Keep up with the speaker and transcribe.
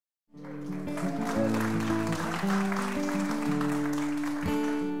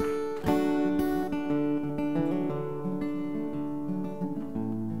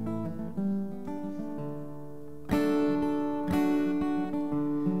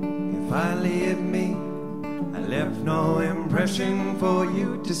finally hit me. I left no impression for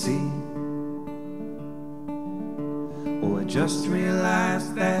you to see. Oh, I just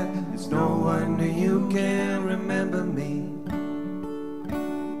realized that it's no wonder you can't remember me.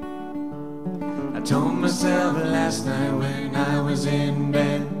 I told myself last night when I was in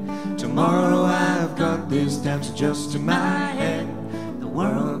bed, tomorrow I've got this doubt just in my head. The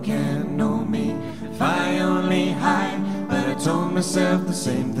world can't know me if I only hide, but I told myself the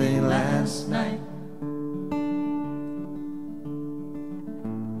same thing last night.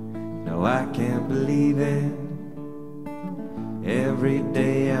 No, I can't believe it. Every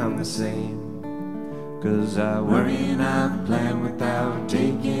day I'm the same, 'cause I worry and I plan without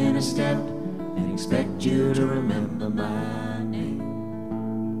taking a step, and expect you to remember my name.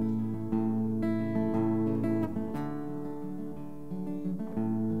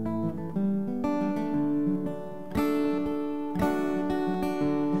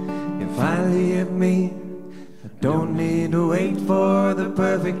 You finally hit me. I don't need to wait for the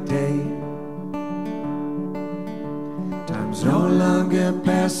perfect day. Time's no longer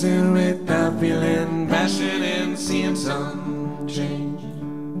passing without feeling passion and seeing some change.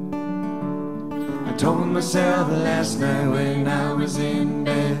 I told myself last night when I was in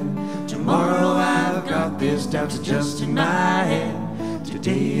bed, tomorrow I've got this doubt just in my head.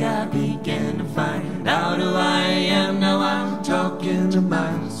 Today I began to find out who I am. Now I'm talking to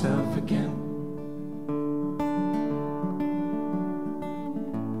myself again.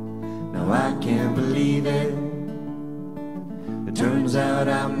 Now I can't believe it. It turns out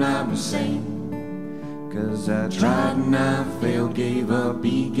I'm not the same, 'cause I tried and I failed, gave up,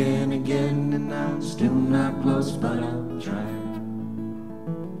 began again, and I'm still not close, but I'm trying.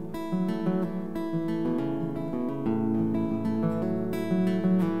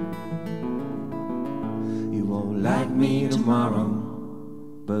 You won't like me tomorrow,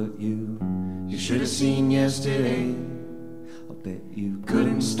 but you should have seen yesterday. I bet you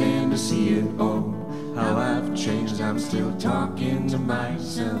couldn't stand to see it. Oh, how I've changed. I'm still talking to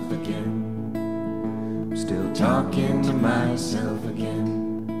myself again. I'm still talking to myself again.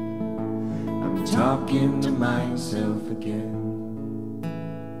 I'm talking to myself again.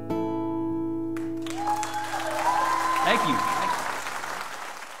 Thank you.